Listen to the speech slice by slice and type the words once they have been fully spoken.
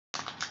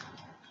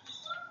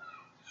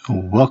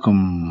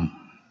Welcome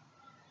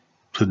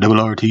to the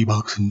RT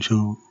Boxing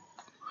Show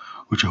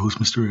with your host,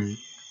 Mr.A.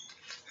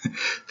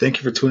 Thank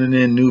you for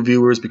tuning in. New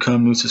viewers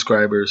become new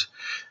subscribers.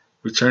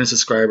 Returning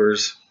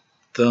subscribers,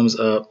 thumbs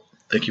up.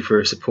 Thank you for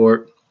your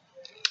support.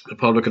 The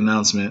public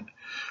announcement.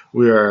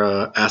 We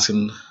are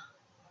asking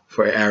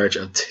for an average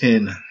of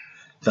 10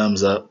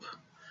 thumbs up.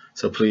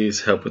 So please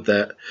help with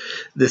that.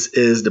 This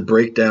is the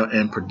breakdown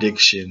and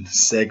prediction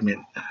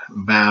segment,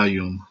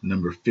 volume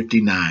number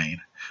 59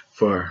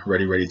 for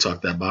Ready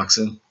Talk That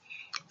Boxing.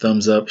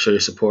 Thumbs up, show your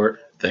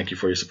support. Thank you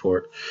for your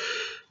support.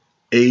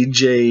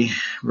 AJ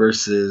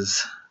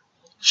versus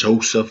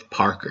Joseph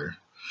Parker.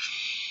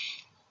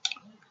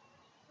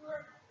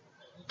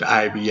 The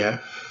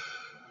IBF,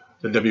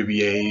 the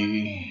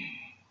WBA,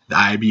 the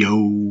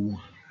IBO,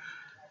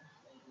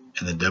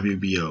 and the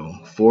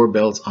WBO. 4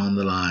 belts on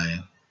the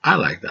line. I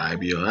like the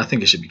IBO. I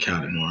think it should be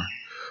counted more.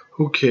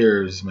 Who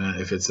cares,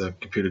 man, if it's a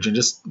computer gym?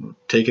 Just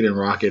take it and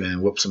rock it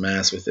and whoop some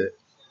ass with it.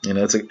 You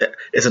know,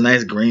 it's a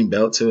nice green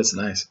belt, too. It's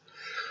nice.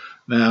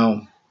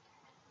 Now,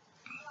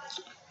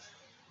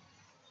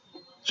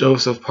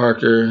 Joseph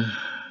Parker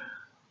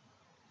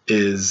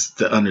is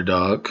the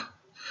underdog.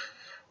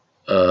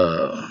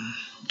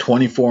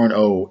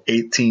 24-0,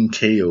 18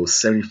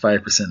 KOs,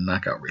 75%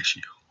 knockout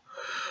ratio.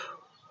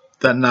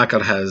 That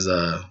knockout has,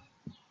 I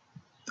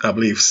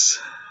believe,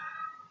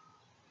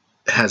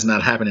 has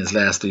not happened in his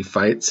last 3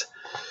 fights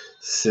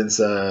since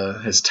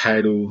his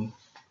title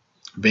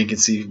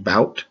vacancy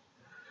bout.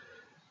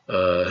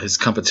 His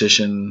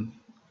competition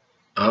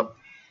up,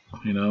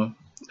 you know,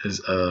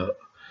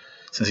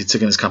 since he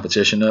took in his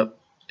competition up.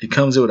 He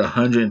comes in with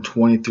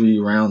 123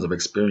 rounds of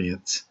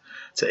experience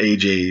to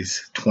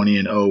AJ's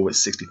 20-0 with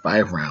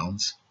 65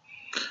 rounds.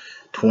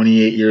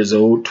 28 years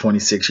old,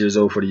 26 years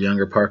old for the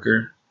younger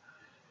Parker.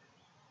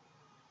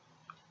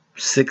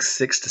 6'6"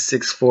 to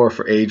 6'4"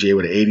 for AJ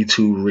with an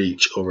 82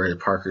 reach over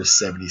Parker's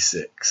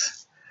 76.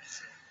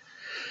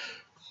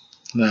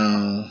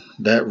 Now,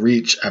 that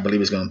reach, I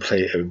believe, is going to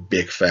play a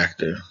big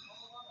factor.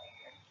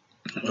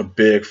 A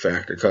big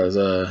factor because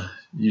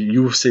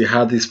you will see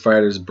how these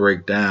fighters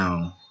break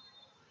down.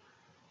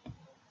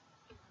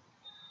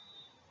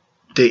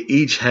 They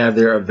each have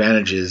their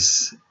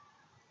advantages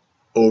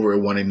over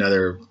one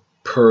another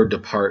per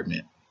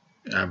department,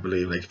 I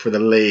believe. Like for the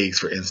legs,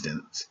 for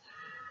instance,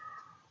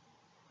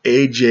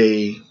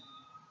 AJ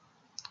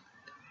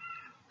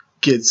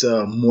gets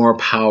more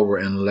power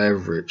and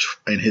leverage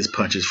in his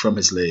punches from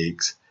his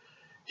legs.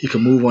 He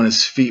can move on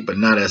his feet, but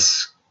not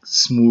as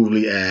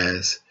smoothly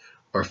as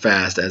or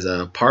fast as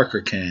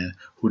Parker can,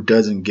 who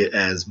doesn't get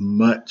as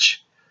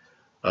much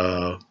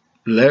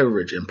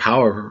leverage and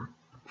power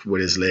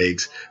with his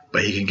legs,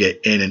 but he can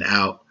get in and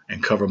out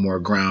and cover more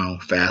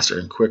ground faster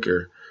and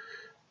quicker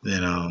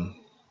than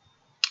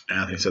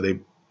Anthony. So they,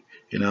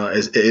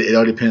 it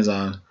all depends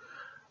on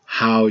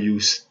how you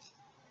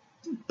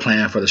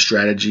plan for the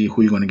strategy,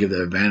 who you're going to give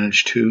the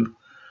advantage to.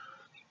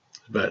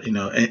 But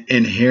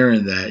in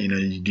hearing that,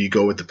 do you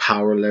go with the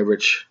power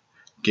leverage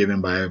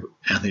given by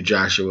Anthony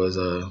Joshua's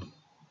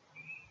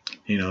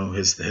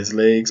his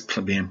legs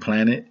being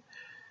planted?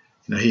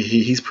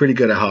 He's pretty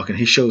good at hawking.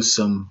 He shows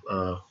some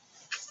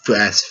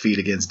fast feet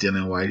against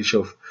Dillian Whyte. He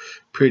showed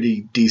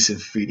pretty decent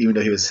feet, even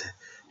though he was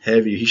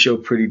heavy. He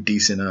showed pretty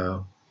decent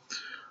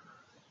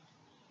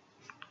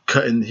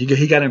cutting.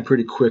 He got in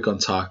pretty quick on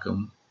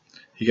Takam.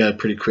 He got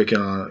pretty quick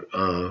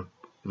on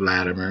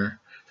Latimer.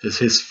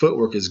 His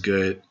footwork is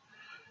good.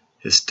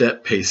 His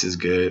step pace is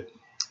good.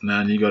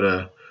 Now you go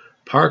to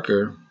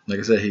Parker. Like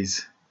I said,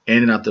 he's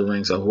in and out the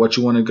ring. So what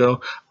you want to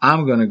go?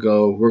 I'm going to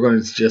go. We're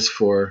going to just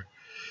for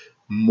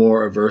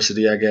more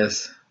adversity, I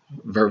guess.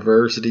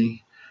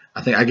 Diversity.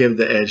 I think I give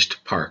the edge to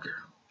Parker.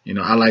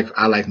 I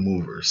like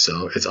movers,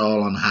 so it's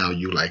all on how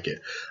you like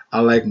it. I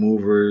like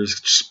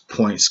movers,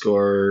 point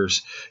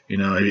scorers.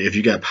 If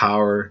you got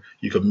power,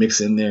 you could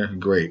mix in there.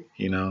 Great.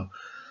 I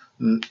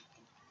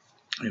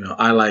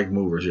like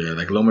movers. Yeah,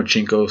 like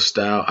Lomachenko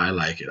style. I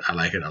like it. I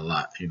like it a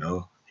lot. He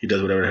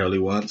does whatever the hell he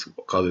wants.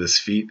 Call it his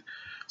feet.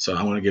 So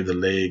I want to give the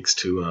legs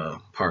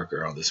to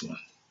Parker on this one.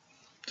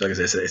 So like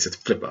I said, it's a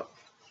flip up.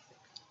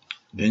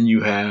 Then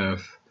you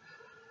have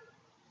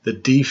the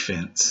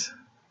defense.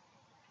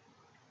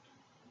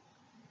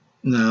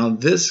 Now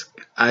this,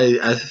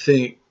 I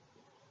think,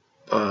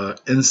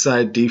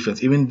 inside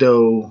defense, even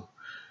though,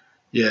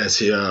 yes,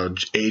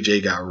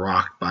 AJ got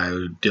rocked by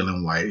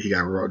Dillian Whyte, he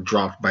got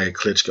dropped by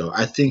Klitschko.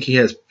 I think he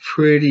has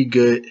pretty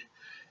good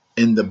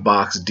in the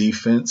box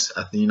defense.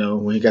 I think,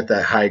 when he got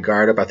that high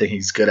guard up, I think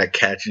he's good at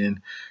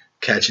catching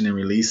and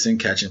releasing,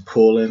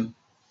 pulling,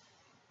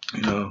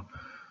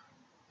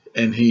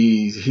 and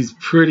he's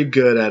pretty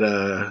good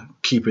at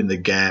keeping the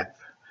gap,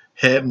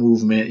 head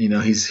movement.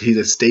 He's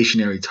a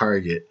stationary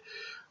target.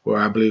 Where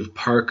I believe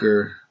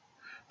Parker,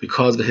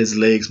 because of his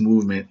legs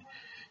movement,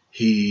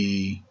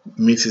 he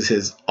mixes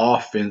his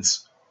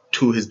offense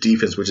to his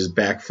defense, which is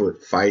back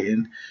foot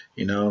fighting.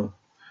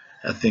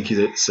 I think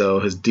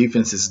his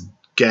defense is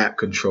gap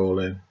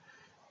controlling,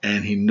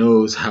 and he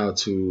knows how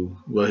to.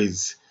 Well,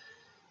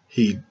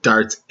 he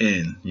darts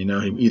in. You know,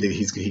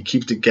 he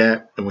keeps the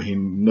gap, and when he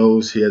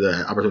knows he has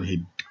an opportunity,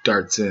 he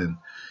darts in.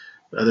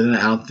 But other than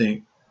that, I don't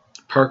think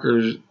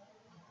Parker's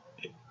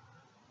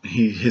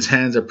his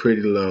hands are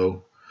pretty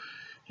low.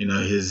 You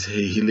know,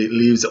 he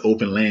leaves the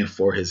open lane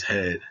for his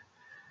head.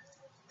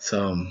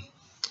 So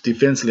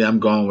defensively, I'm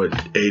going with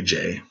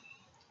AJ.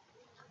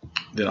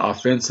 Then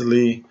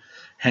offensively,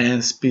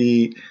 hand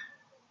speed,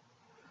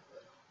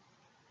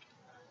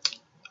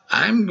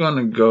 I'm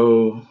gonna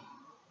go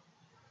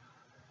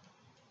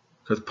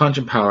because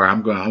punching power.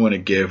 I'm gonna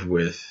give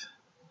with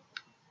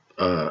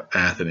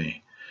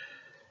Anthony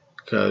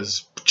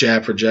because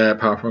jab for jab,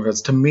 power for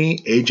because to me,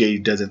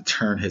 AJ doesn't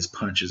turn his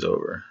punches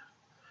over.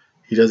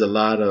 He does a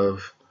lot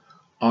of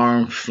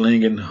arm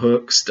flinging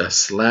hooks, the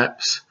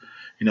slaps.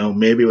 You know,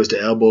 maybe it was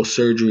the elbow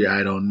surgery.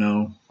 I don't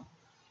know,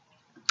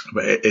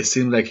 but it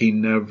seems like he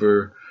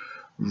never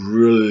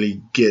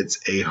really gets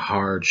a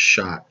hard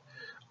shot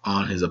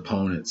on his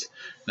opponents.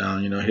 Now,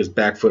 you know, his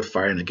back foot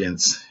fighting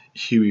against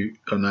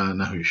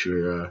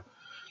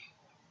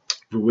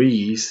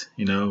Ruiz,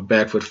 you know,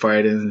 back foot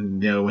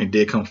fighting, you know, when he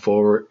did come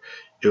forward,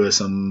 it was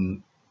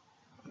some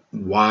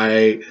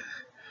wide,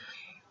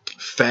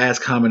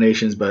 fast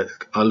combinations, but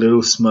a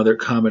little smothered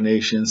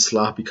combinations,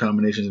 sloppy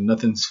combinations, and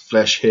nothing's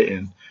flesh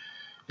hitting.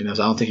 You know,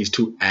 so I don't think he's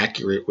too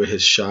accurate with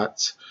his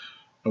shots.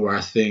 Where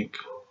I think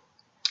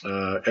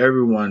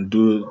everyone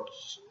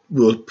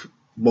will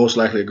most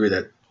likely agree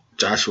that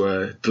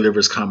Joshua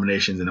delivers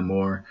combinations in a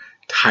more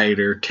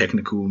tighter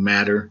technical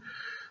matter.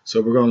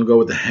 So we're going to go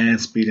with the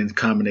hand speed and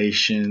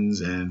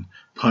combinations and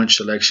punch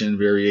selection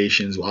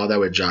variations, all that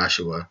with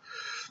Joshua.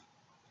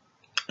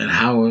 And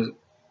how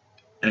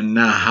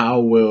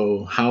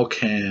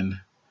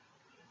can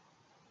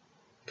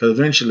because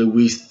eventually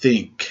we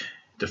think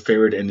the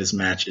favorite in this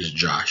match is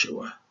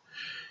Joshua.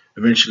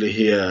 Eventually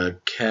he'll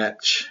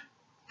catch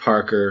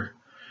Parker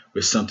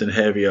with something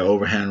heavy, or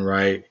overhand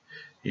right,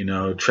 you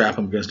know, trap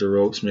him against the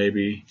ropes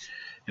maybe.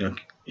 You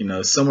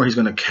know, somewhere he's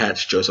gonna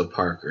catch Joseph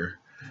Parker,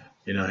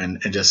 you know,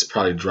 and just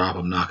probably drop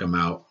him, knock him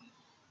out.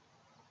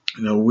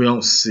 You know, we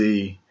don't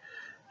see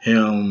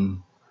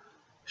him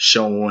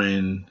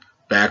showing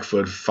back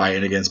foot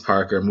fighting against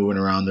Parker, moving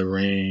around the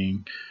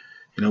ring.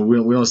 You know,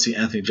 we don't see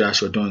Anthony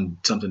Joshua doing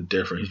something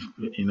different.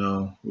 You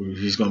know,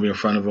 he's going to be in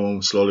front of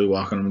him, slowly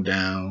walking him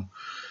down,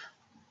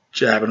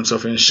 jabbing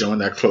himself in, showing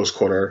that close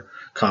quarter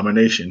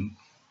combination.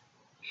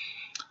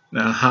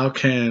 Now, how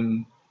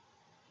can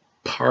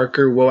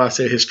Parker, well, I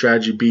say his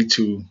strategy be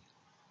to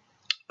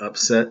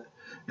upset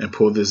and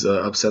pull this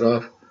upset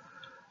off?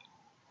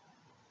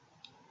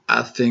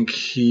 I think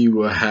he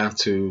will have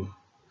to,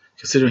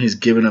 considering he's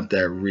given up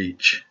that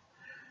reach,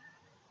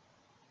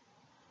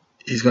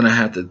 he's going to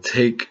have to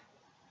take.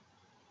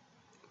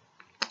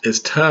 It's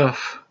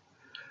tough,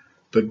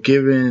 but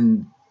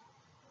given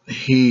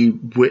he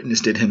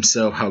witnessed it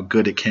himself how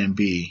good it can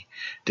be,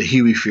 the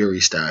Huey Fury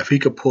style. If he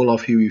could pull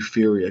off Huey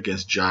Fury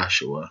against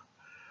Joshua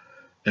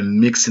and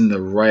mix in the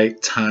right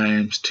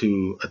times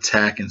to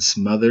attack and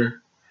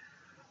smother,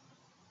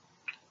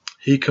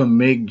 he can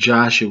make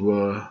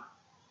Joshua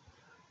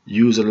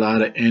use a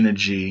lot of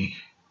energy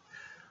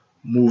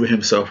moving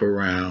himself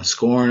around,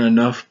 scoring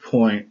enough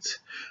points,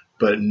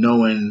 but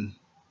knowing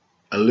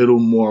a little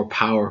more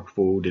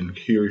powerful than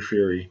Huey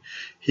Fury.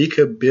 He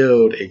could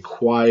build a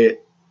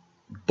quiet,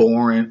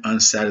 boring,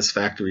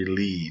 unsatisfactory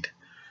lead.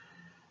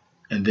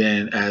 And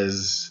then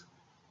as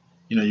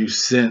you know, you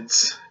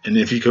sense, and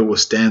if you could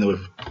withstand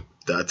with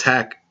the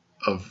attack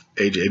of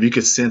AJ, if you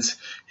could sense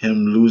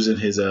him losing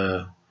his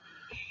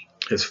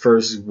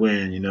first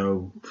win, you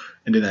know,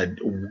 and then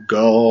that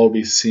gall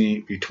be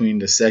seen between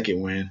the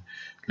second win,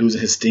 losing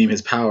his steam,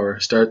 his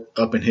power, start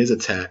upping his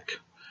attack,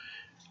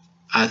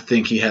 I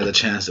think he has a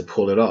chance to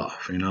pull it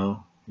off, you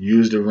know,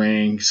 use the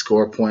ring,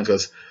 score points.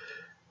 Because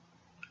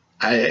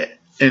like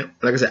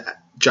I said,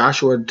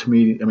 Joshua to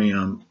me,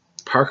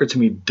 Parker to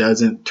me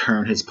doesn't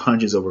turn his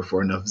punches over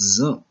for enough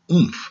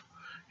oomph.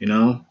 You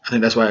know, I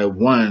think that's why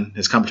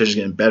his competition is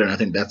getting better, and I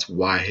think that's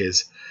why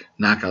his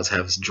knockouts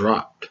have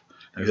dropped.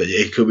 Like I said,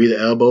 it could be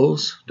the elbow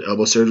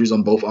surgeries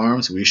on both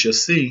arms. We shall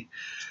see.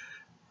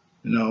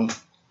 You know,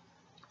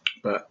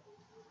 but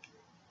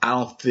I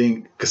don't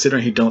think,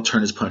 considering he don't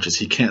turn his punches,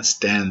 he can't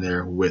stand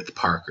there with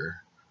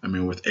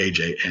with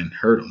AJ and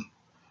hurt him.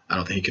 I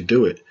don't think he could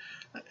do it.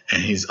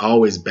 And he's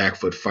always back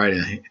foot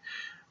fighting.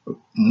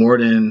 More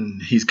than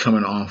he's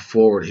coming on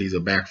forward, he's a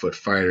back foot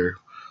fighter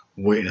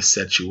waiting to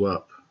set you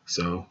up.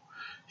 So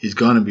he's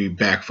going to be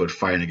back foot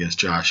fighting against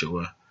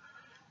Joshua.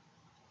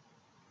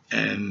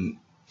 And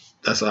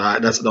that's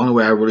the only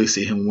way I really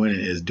see him winning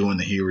is doing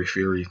the Huey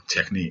Fury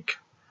technique.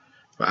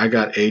 But I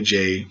got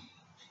AJ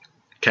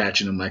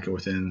catching him like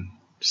within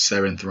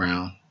 7th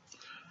round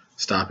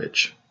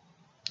stoppage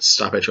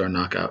or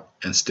knockout,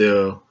 and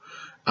still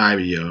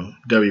IBO,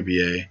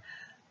 WBA,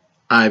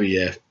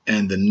 IBF,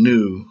 and the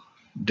new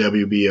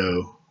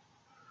WBO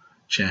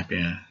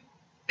champion,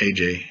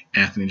 AJ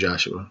Anthony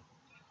Joshua.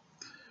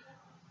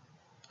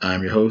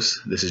 I'm your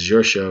host. This is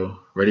your show,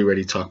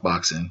 Ready Talk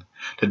Boxing,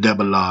 the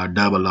double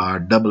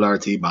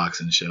RT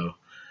boxing show.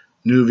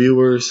 New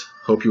viewers,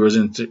 hope you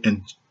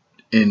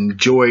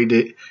enjoyed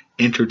it,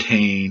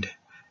 entertained,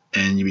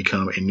 and you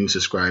become a new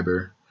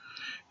subscriber.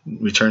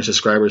 Return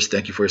subscribers,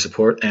 thank you for your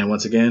support. And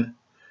once again,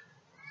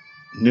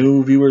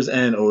 new viewers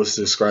and old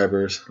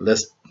subscribers,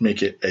 let's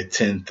make it a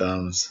 10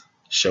 thumbs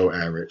show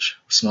average.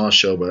 Small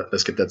show, but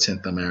let's get that 10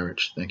 thumb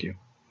average. Thank you.